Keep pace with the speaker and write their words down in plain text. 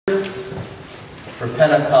for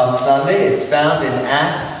Pentecost Sunday. It's found in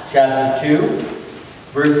Acts chapter 2,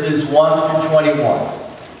 verses 1 through 21. Our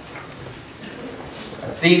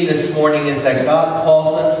theme this morning is that God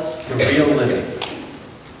calls us to real living.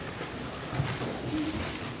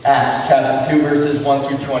 Acts chapter 2, verses 1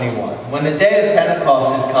 through 21. When the day of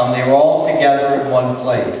Pentecost had come, they were all together in one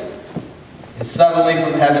place. And suddenly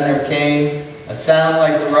from heaven there came a sound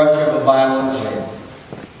like the rush of a violent wind,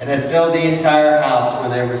 and it filled the entire house where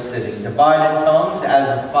they were sitting. Divided tongues as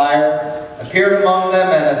of fire appeared among them,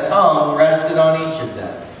 and a tongue rested on each of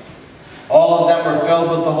them. All of them were filled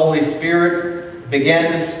with the Holy Spirit,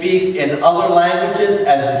 began to speak in other languages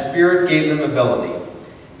as the Spirit gave them ability.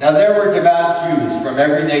 Now there were devout Jews from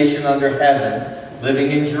every nation under heaven living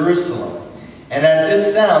in Jerusalem. And at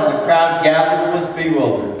this sound the crowd gathered and was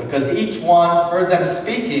bewildered, because each one heard them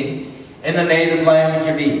speaking in the native language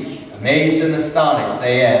of each. Amazed and astonished,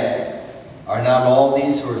 they asked, "Are not all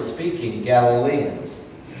these who are speaking Galileans?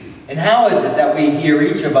 And how is it that we hear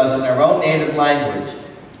each of us in our own native language,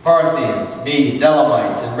 Parthians, Medes,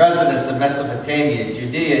 Elamites, and residents of Mesopotamia,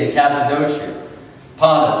 Judea and Cappadocia,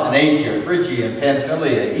 Pontus and Asia, Phrygia and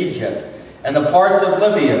Pamphylia, Egypt, and the parts of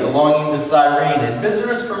Libya belonging to Cyrene, and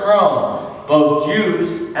visitors from Rome, both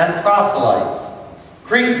Jews and proselytes,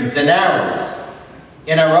 Cretans and Arabs?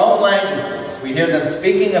 In our own languages, we hear them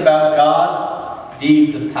speaking about God's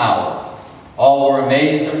deeds of power." All were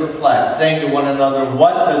amazed and perplexed, saying to one another,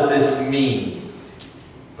 "What does this mean?"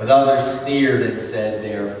 But others sneered and said,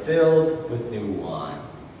 "They are filled with new wine."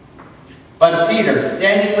 But Peter,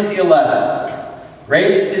 standing with the 11,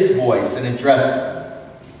 raised his voice and addressed them.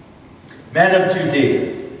 "Men of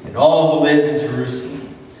Judea, and all who live in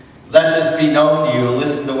Jerusalem, let this be known to you, and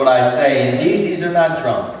listen to what I say. Indeed, these are not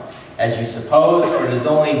drunk, as you suppose, for it is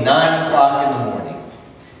only 9 o'clock in the morning.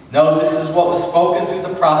 No, this is what was spoken through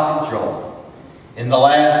the prophet Joel. In the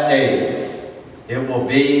last days it will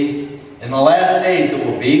be,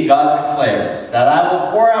 God declares, that I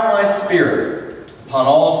will pour out my Spirit upon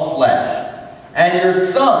all flesh, and your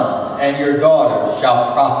sons and your daughters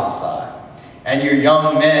shall prophesy, and your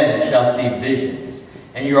young men shall see visions,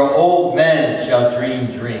 and your old men shall dream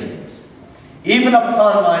dreams. Even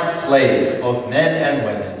upon my slaves, both men and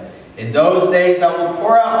women, in those days I will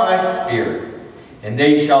pour out my Spirit, and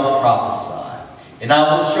they shall prophesy. And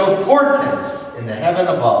I will show portents in the heaven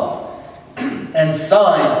above, and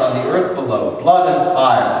signs on the earth below, blood and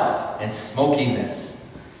fire, and smoky mist.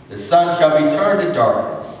 The sun shall be turned to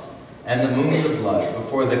darkness, and the moon to blood,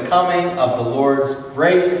 before the coming of the Lord's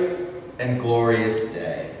great and glorious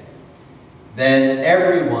day. Then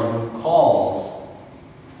everyone who calls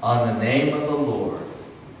on the name of the Lord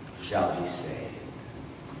shall be saved."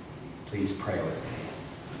 Please pray with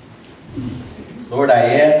me. Lord, I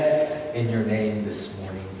ask in your name this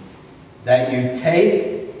morning that you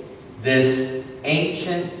take this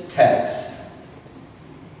ancient text,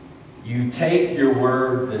 you take your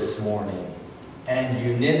word this morning, and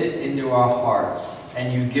you knit it into our hearts,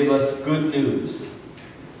 and you give us good news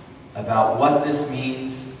about what this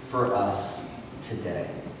means for us today.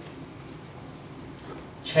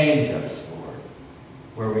 Change us, Lord,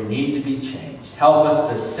 where we need to be changed. Help us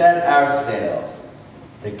to set our sails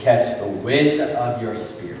to catch the wind of your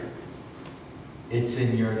Spirit. It's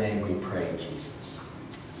in your name we pray, Jesus.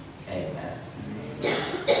 Amen.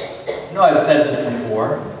 You know, I've said this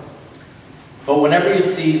before, but whenever you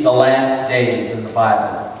see the last days in the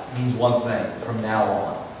Bible, it means one thing: from now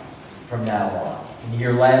on. From now on. When you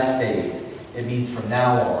hear last days, it means from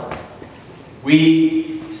now on.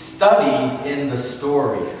 We studied in the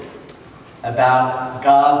story about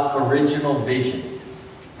God's original vision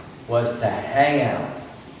was to hang out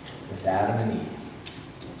with Adam and Eve.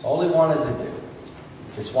 That's all he wanted to do.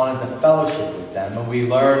 Just wanted to fellowship with them. And we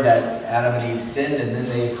learned that Adam and Eve sinned, and then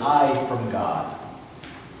they hide from God.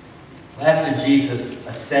 After Jesus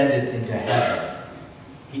ascended into heaven,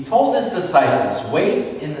 he told his disciples,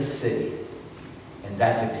 "Wait in the city." And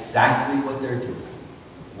that's exactly what they're doing.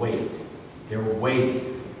 Wait. They're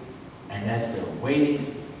waiting. And as they're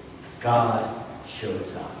waiting, God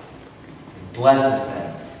shows up and blesses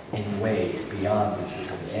them in ways beyond which we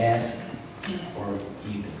could ask or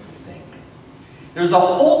even think. There's a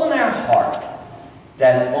hole in our heart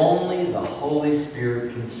that only the Holy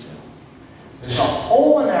Spirit can fill. There's a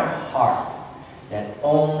hole in our heart that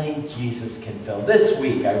only Jesus can fill. This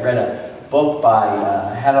week I read a book by,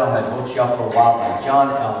 I had it on my bookshelf for a while, by John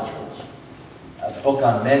Eldridge. A book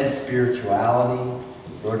on men's spirituality.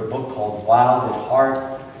 He wrote a book called Wild at Heart.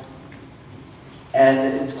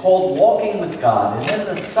 And it's called Walking with God. And then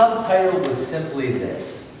the subtitle was simply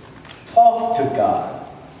this: Talk to God.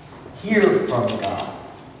 Hear from God.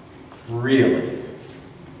 Really.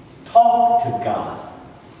 Talk talk to God,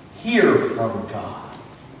 hear from God,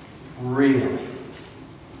 really.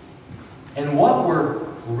 And what we're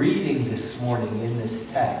reading this morning in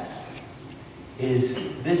this text is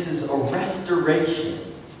this is a restoration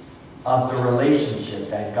of the relationship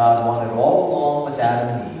that God wanted all along with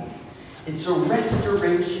Adam and Eve. It's a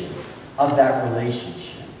restoration of that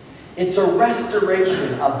relationship. It's a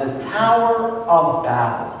restoration of the Tower of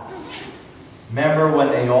Babel. Remember when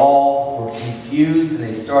they all were confused and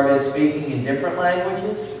they started speaking in different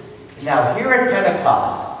languages? Now here at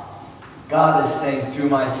Pentecost, God is saying, through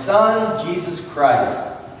my Son, Jesus Christ,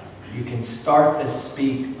 you can start to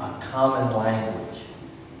speak a common language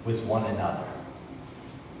with one another.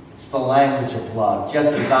 It's the language of love.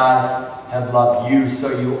 Just as I have loved you,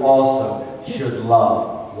 so you also should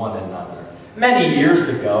love one another. Many years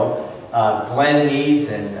ago, Glenn Needs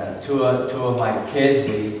and two of my kids,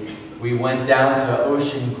 we went down to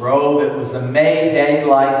Ocean Grove. It was a May day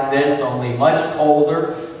like this, only much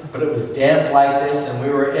colder, but it was damp like this, and we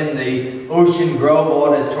were in the Ocean Grove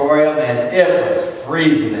Auditorium, and it was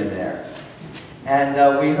freezing in there.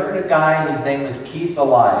 And we heard a guy, his name was Keith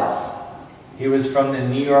Elias. He was from the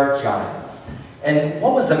New York Giants. And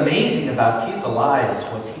what was amazing about Keith Elias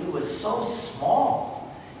was he was so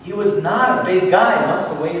small. He was not a big guy. He must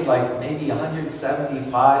have weighed like maybe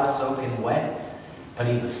 175 soaking wet. But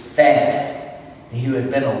he was fast. He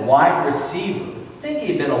had been a wide receiver. I think he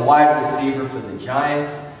had been a wide receiver for the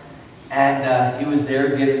Giants. And he was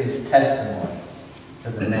there giving his testimony to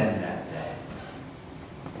the men that day.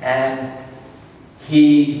 And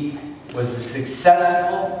he was a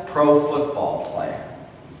successful pro football player.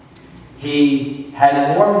 He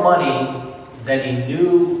had more money than he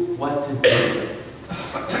knew what to do.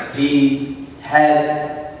 He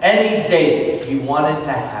had any date he wanted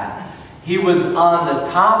to have. He was on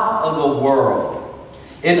the top of the world.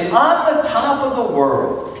 And on the top of the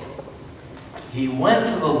world, he went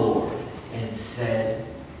to the Lord and said,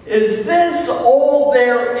 "Is this all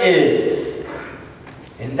there is?"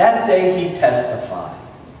 And that day he testified,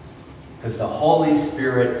 because the Holy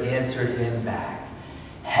Spirit answered him back,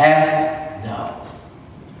 "Heck no.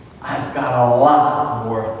 I've got a lot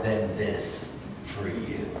more than this for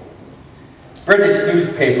you." British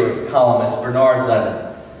newspaper columnist Bernard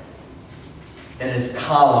Levin, in his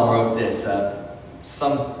column, wrote this.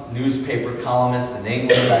 Some newspaper columnists in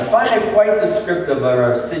England, I find it quite descriptive of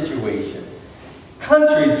our situation.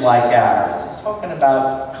 Countries like ours, he's talking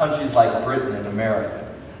about countries like Britain and America,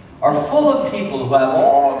 are full of people who have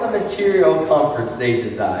all the material comforts they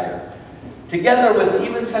desire, together with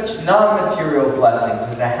even such non-material blessings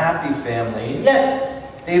as a happy family, and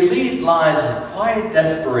yet they lead lives of quiet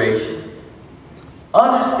desperation,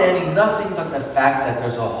 understanding nothing but the fact that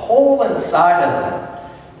there's a hole inside of them,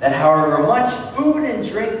 that however much food and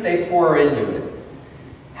drink they pour into it,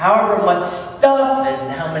 however much stuff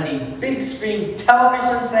and how many big screen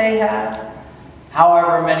televisions they have,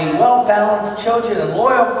 however many well-balanced children and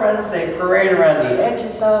loyal friends they parade around the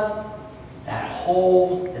edges of, that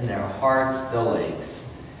hole in their heart still aches.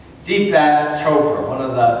 Deepak Chopra, one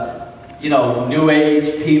of the, New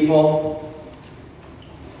Age people,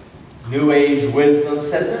 New Age wisdom,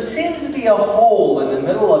 says there seems to be a hole in the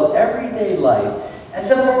middle of everyday life, as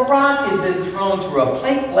if a rock had been thrown through a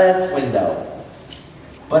plate glass window.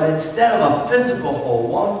 But instead of a physical hole,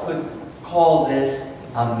 one could call this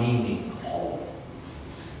a meaning hole.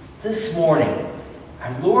 This morning,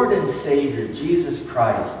 our Lord and Savior, Jesus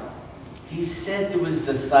Christ, he said to his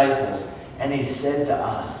disciples, and he said to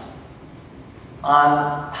us,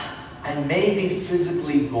 I may be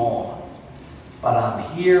physically gone, but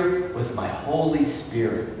I'm here with my Holy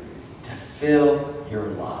Spirit to fill your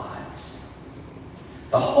lives.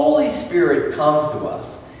 The Holy Spirit comes to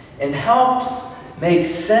us and helps make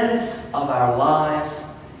sense of our lives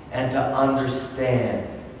and to understand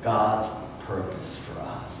God's purpose for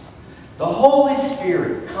us. The Holy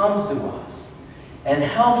Spirit comes to us and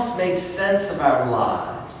helps make sense of our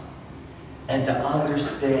lives and to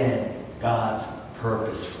understand God's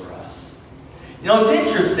purpose for us. It's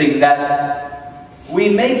interesting that we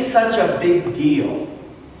make such a big deal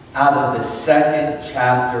out of the second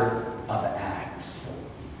chapter of Acts.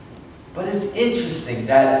 But it's interesting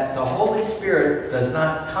that the Holy Spirit does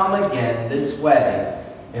not come again this way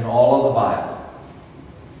in all of the Bible.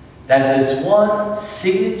 That this one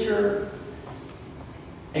signature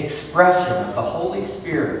expression of the Holy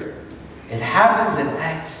Spirit, it happens in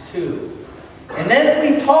Acts 2. And then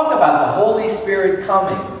we talk about the Holy Spirit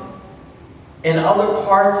coming in other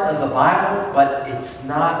parts of the Bible, but it's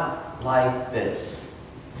not like this.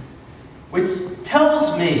 Which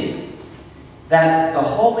tells me that the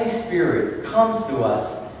Holy Spirit comes to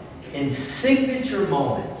us in signature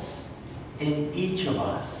moments in each of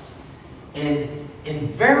us in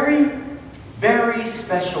very, very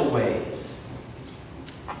special ways.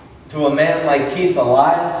 To a man like Keith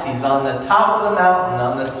Elias, he's on the top of the mountain,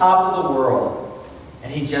 on the top of the world,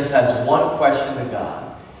 and he just has one question to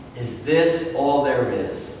God. Is this all there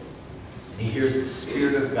is? And he hears the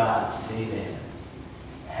Spirit of God say to him,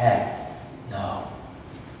 heck no,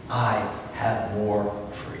 I have more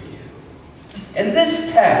for you. And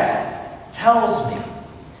this text tells me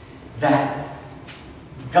that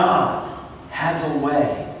God has a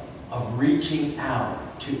way of reaching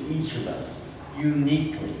out to each of us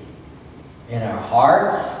uniquely in our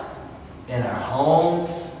hearts, in our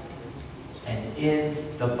homes, and in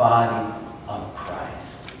the body of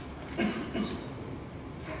Christ.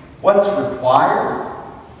 What's required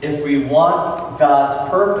if we want God's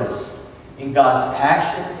purpose and God's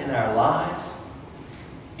passion in our lives?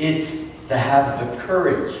 It's to have the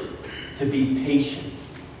courage to be patient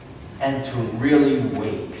and to really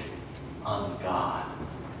wait on God.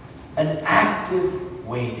 An active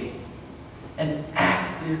waiting. An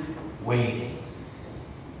active waiting.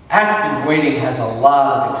 Active waiting has a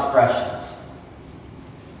lot of expressions.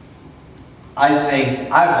 I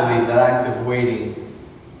believe that active waiting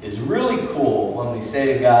is really cool when we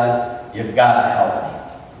say to God, you've got to help me.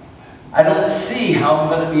 I don't see how I'm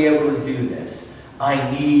going to be able to do this.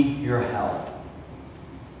 I need your help.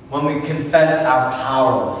 When we confess our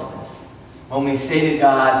powerlessness, when we say to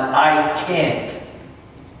God, I can't,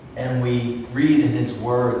 and we read in His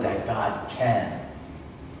Word that God can,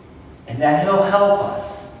 and that He'll help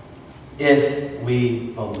us if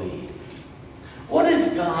we believe. What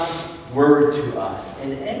is God's Word to us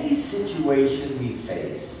in any situation we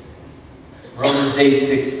face? Romans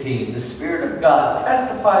 8:16, the Spirit of God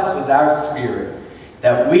testifies with our spirit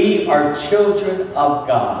that we are children of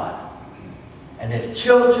God. And if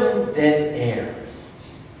children, then heirs.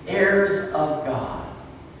 Heirs of God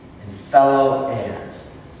and fellow heirs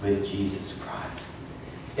with Jesus Christ.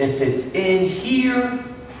 If it's in here,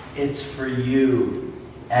 it's for you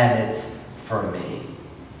and it's for me.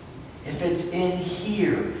 If it's in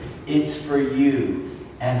here, it's for you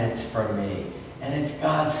and it's for me. And it's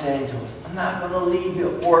God saying to us, I'm not going to leave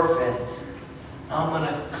you orphans. I'm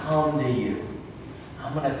going to come to you.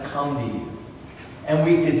 I'm going to come to you. And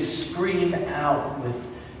we could scream out with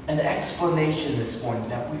an explanation this morning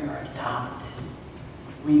that we are adopted.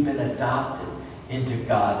 We've been adopted into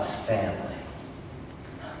God's family.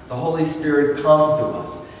 The Holy Spirit comes to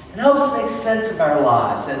us and helps make sense of our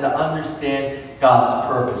lives and to understand God's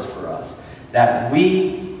purpose for us. That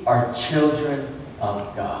we are children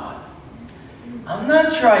of God. I'm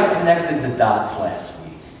not sure I connected the dots last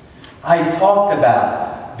week. I talked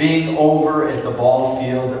about being over at the ball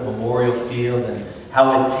field, at Memorial Field, and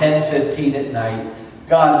how at 10:15 at night,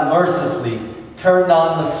 God mercifully turned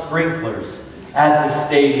on the sprinklers at the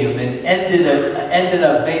stadium and ended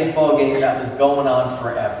a baseball game that was going on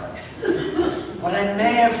forever. What I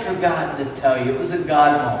may have forgotten to tell you, it was a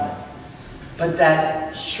God moment, but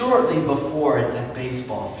that shortly before at that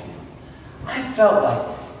baseball field, I felt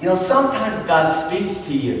like, sometimes God speaks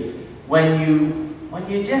to you when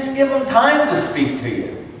you just give Him time to speak to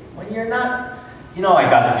you. When you're not, I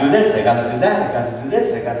got to do this, I got to do that, I got to do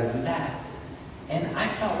this, I got to do that. And I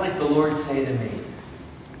felt like the Lord say to me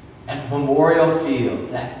at Memorial Field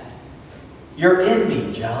that you're in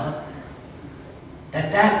me, John.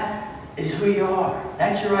 That is who you are.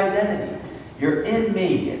 That's your identity. You're in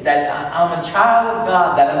me. That I'm a child of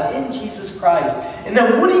God. That I'm in Jesus Christ. And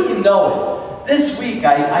then wouldn't you know it? This week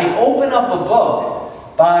I open up a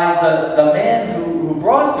book by the man who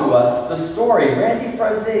brought to us the story, Randy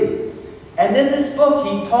Frazee. And in this book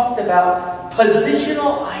he talked about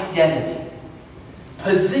positional identity.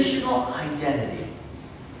 Positional identity.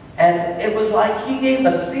 And it was like he gave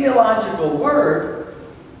a theological word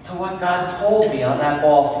to what God told me on that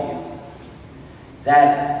ball field.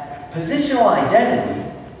 That positional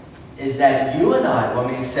identity is that you and I, when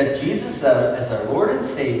we accept Jesus as our Lord and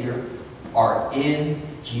Savior, are in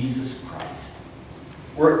Jesus Christ.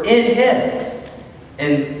 We're in Him.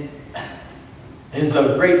 And as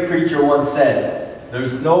a great preacher once said,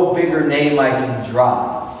 there's no bigger name I can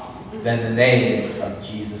drop than the name of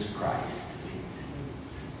Jesus Christ.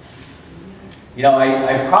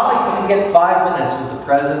 I probably couldn't get 5 minutes with the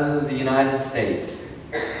President of the United States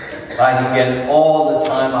if I can get all the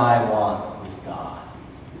time I want with God.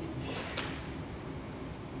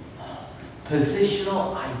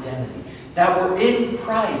 Positional identity. That we're in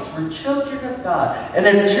Christ. We're children of God. And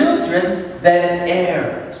if children, then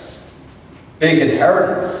heirs. Big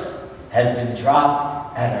inheritance has been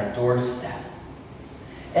dropped at our doorstep.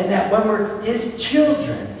 And that when we're His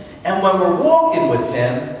children, and when we're walking with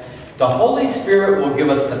Him, The Holy Spirit will give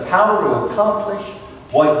us the power to accomplish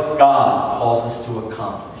what God calls us to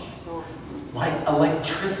accomplish. Like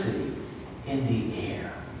electricity in the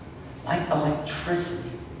air. Like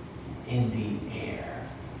electricity in the air.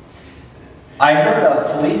 I heard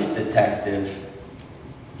a police detective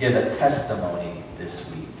give a testimony this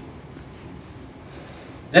week.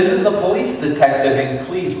 This is a police detective in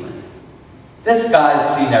Cleveland. This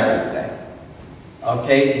guy's seen everything.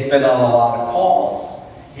 Okay, he's been on a lot of calls.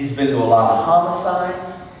 He's been to a lot of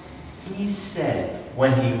homicides. He said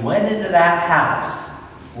when he went into that house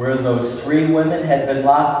where those 3 women had been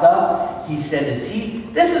locked up, he said,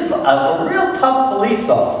 this is a real tough police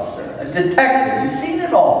officer, a detective. He's seen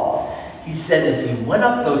it all. He said as he went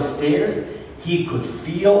up those stairs, he could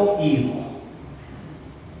feel evil.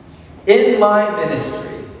 In my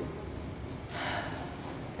ministry,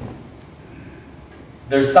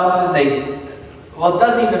 there's something well, it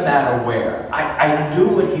doesn't even matter where. I knew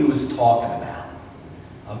what he was talking about.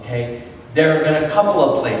 Okay? There have been a couple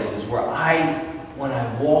of places where when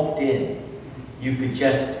I walked in, you could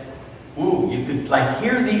just, you could like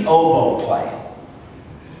hear the oboe playing.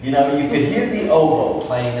 You know, you could hear the oboe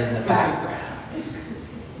playing in the background.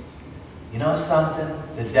 You know something?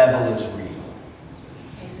 The devil is real.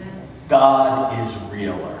 God is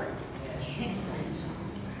realer.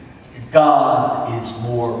 God is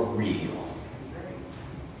more real.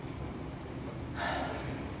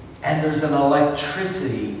 And there's an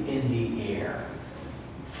electricity in the air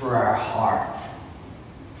for our heart,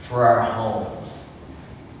 for our homes,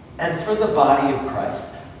 and for the body of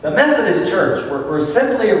Christ. The Methodist Church, we're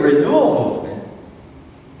simply a renewal movement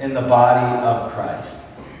in the body of Christ.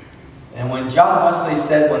 And when John Wesley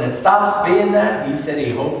said when it stops being that, he said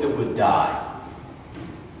he hoped it would die.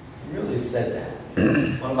 He really said that.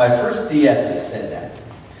 One of my first DSs said that.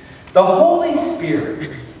 The Holy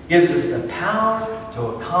Spirit gives us the power to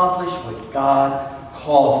accomplish what God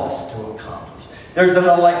calls us to accomplish. There's an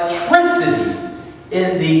electricity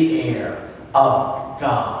in the air of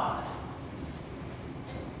God.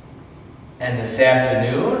 And this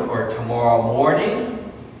afternoon or tomorrow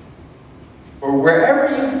morning, or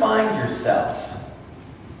wherever you find yourself,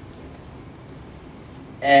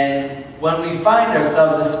 and when we find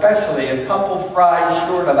ourselves, especially a couple fries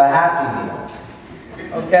short of a Happy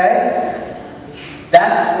Meal, okay?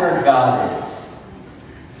 That's where God is.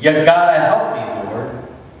 You gotta help me, Lord.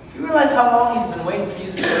 You realize how long He's been waiting for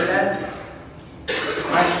you to say that?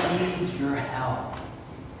 I need your help.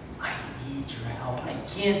 I need your help. I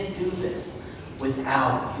can't do this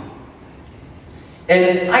without you.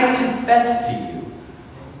 And I confess to you,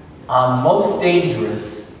 I'm most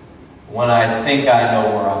dangerous when I think I know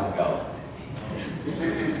where I'm going.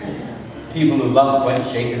 People who love Gwen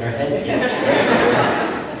shaking her head.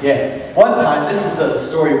 Yeah. One time, this is a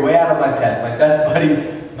story way out of my past. My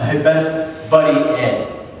best buddy Ed.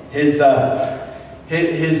 His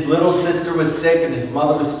little sister was sick, and his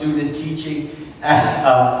mother was student teaching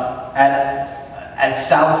at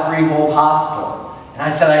South Freehold Hospital. And I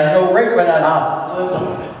said, I know right where that hospital is.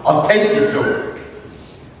 I'll take you to it.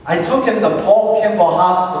 I took him to Paul Kimball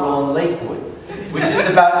Hospital in Lakewood, which is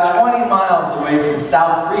about 20 miles away from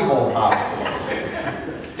South Freehold Hospital.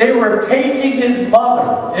 They were paging his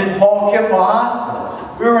mother in Paul Kimball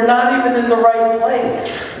Hospital. We were not even in the right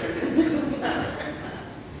place.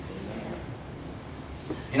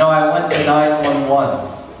 You know, I went to 911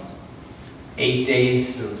 8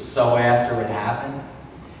 days or so after it happened.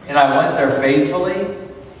 And I went there faithfully.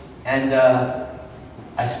 And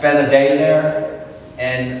I spent a day there.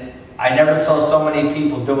 And I never saw so many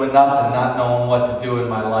people doing nothing, not knowing what to do in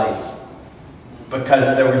my life.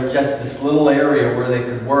 Because there was just this little area where they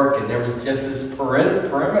could work, and there was just this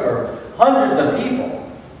perimeter of hundreds of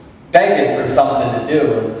people begging for something to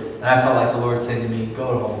do. And I felt like the Lord said to me,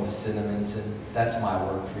 go home to Cinnaminson. That's my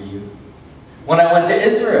work for you. When I went to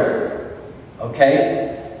Israel,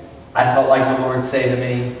 okay, I felt like the Lord say to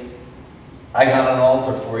me, I got an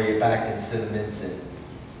altar for you back in Cinnaminson.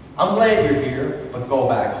 I'm glad you're here, but go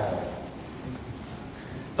back home.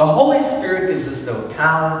 The Holy Spirit gives us the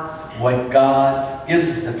power, gives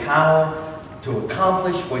us the power to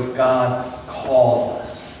accomplish what God calls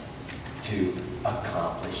us to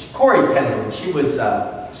accomplish. Corrie ten Boom, she was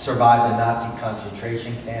survived a Nazi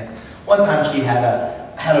concentration camp. One time she had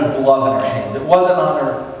a glove in her hand. It wasn't on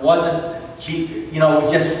her, it was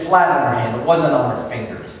just flat on her hand. It wasn't on her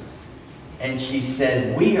fingers. And she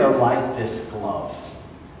said, we are like this glove.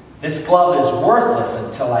 This glove is worthless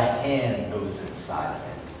until a hand goes inside of it.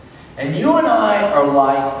 And you and I are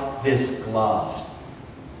like this glove.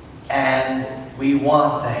 And we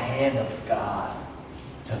want the hand of God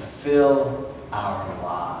to fill our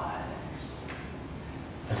lives.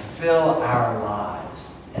 To fill our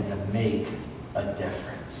lives and to make a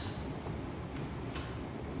difference.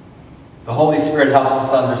 The Holy Spirit helps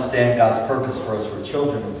us understand God's purpose for us. We're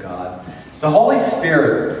children of God. The Holy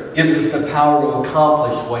Spirit gives us the power to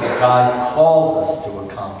accomplish what God calls us to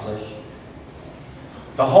accomplish.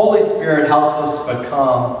 The Holy Spirit helps us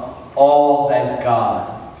become all that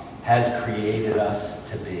God has created us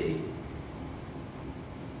to be.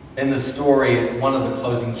 In the story, one of the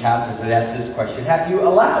closing chapters, it asks this question: have you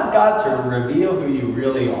allowed God to reveal who you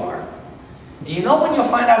really are? And you know when you'll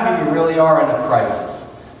find out who you really are in a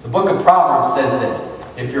crisis? The book of Proverbs says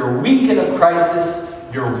this: if you're weak in a crisis,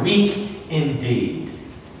 you're weak indeed.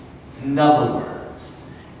 In other words,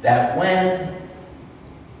 that when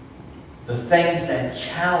the things that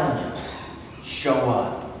challenge us show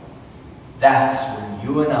up, that's when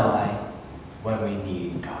you and I, when we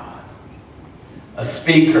need God. A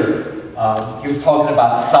speaker, he was talking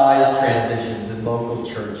about size transitions in local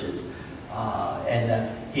churches.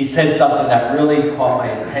 He said something that really caught my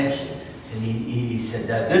attention. And he said,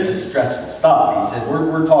 this is stressful stuff. He said,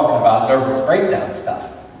 we're talking about nervous breakdown stuff.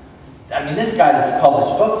 I mean, this guy has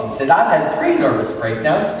published books. He said, I've had 3 nervous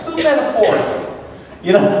breakdowns, 2 metaphorically.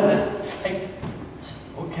 You know, it's like,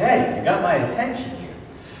 okay, you got my attention here.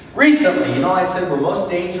 Recently, you know, I said we're most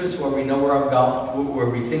dangerous where we know where I'm going, where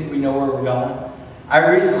we think we know where we're going. I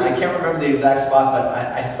can't remember the exact spot, but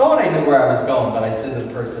I thought I knew where I was going, but I said to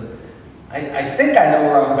the person, I think I know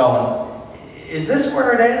where I'm going. Is this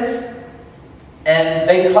where it is? And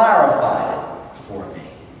they clarified it for me.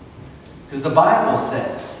 Because the Bible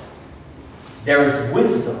says, there is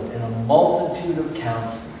wisdom in a multitude of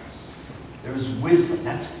counselors. There is wisdom.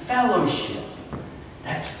 That's fellowship.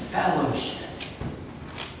 That's fellowship.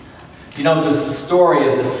 You know, there's the story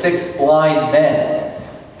of the 6 blind men.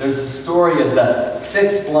 There's the story of the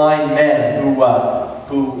 6 blind men who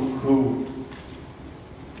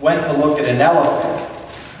went to look at an elephant.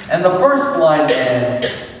 And the first blind man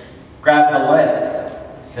grabbed the leg.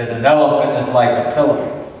 Said, an elephant is like a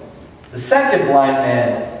pillar. The second blind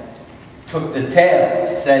man took the tail.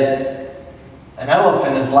 Said, an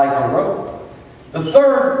elephant is like a rope. The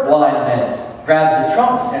third blind man grabbed the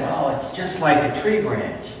trunk. Said, oh, it's just like a tree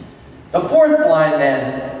branch. The fourth blind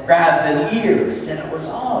man grabbed an ear. Said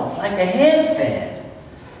it's like a hand fan.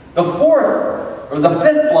 The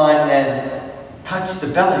fifth blind man touched the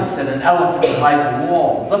belly. Said an elephant is like a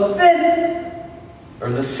wall.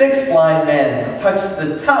 The sixth blind man touched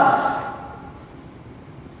the tusk.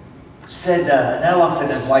 Said an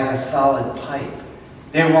elephant is like a solid pipe.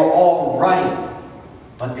 They were all right,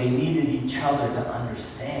 but they needed each other to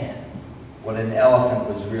understand what an elephant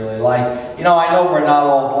was really like. You know, I know we're not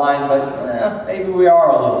all blind, but maybe we are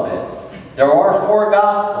a little bit. There are 4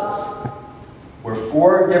 Gospels where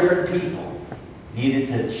 4 different people needed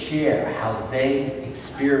to share how they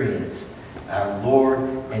experienced our Lord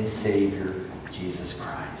and Savior, Jesus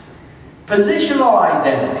Christ. Positional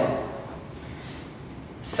identity.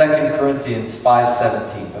 2 Corinthians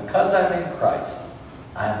 5:17. Because I'm in Christ,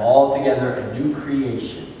 I am altogether a new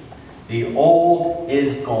creation. The old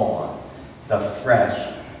is gone. The fresh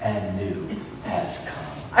and new has come.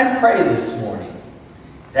 I pray this morning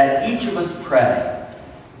that each of us pray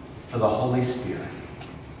for the Holy Spirit.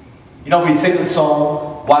 You know, we sing the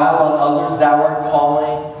song, while on others thou art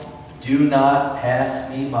calling, do not pass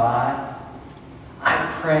me by.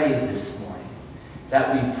 I pray this morning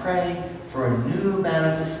that we pray for a new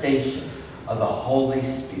manifestation of the Holy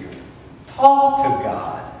Spirit. Talk to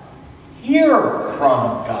God. Hear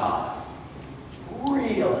from God.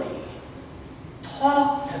 Really.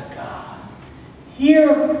 Talk to God.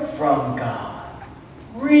 Hear from God.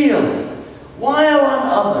 Really. While on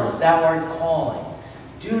others thou art calling,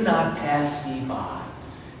 do not pass me by.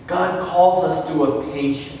 God calls us to a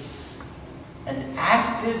patience, an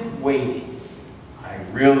active waiting. I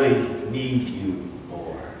really need you,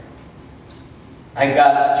 Lord. I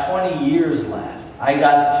got 20 years left. I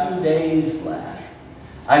got 2 days left.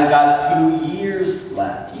 I got 2 years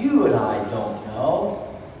left. You and I don't know.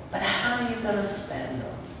 But how are you going to spend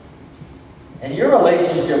them? And your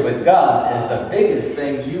relationship with God is the biggest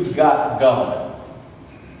thing you've got going.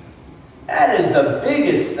 That is the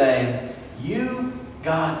biggest thing you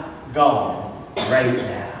got going right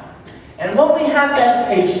now. And when we have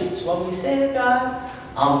that patience, when we say to God,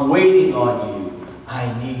 I'm waiting on you,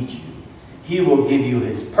 I need you, He will give you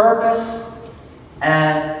His purpose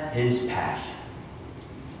and His passion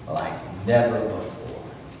like never before.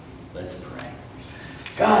 Let's pray.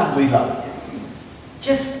 God, we love you.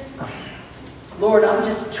 Lord, I'm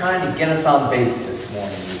just trying to get us on base this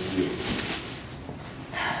morning with you.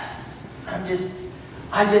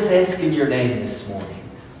 I just ask in your name this morning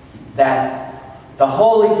that the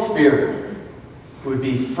Holy Spirit would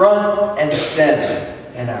be front and center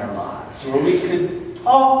in our lives, where we could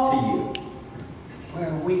talk to you,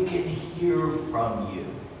 where we can hear from you.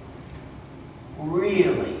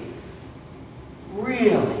 Really,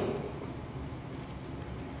 really.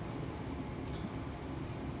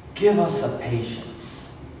 Give us a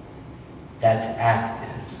patience that's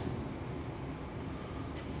active.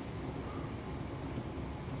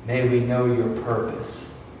 May we know your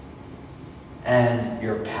purpose and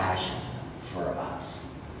your passion for us.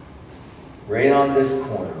 Right on this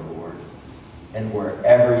corner, Lord, and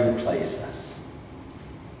wherever you place us.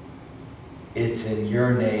 It's in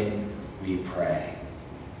your name we pray.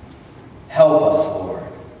 Help us, Lord,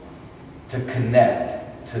 to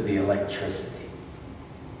connect to the electricity.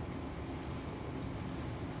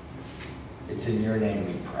 It's in your name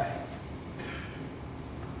we pray.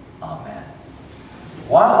 Amen.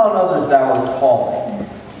 While on others thou art calling,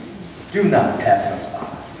 do not pass us by.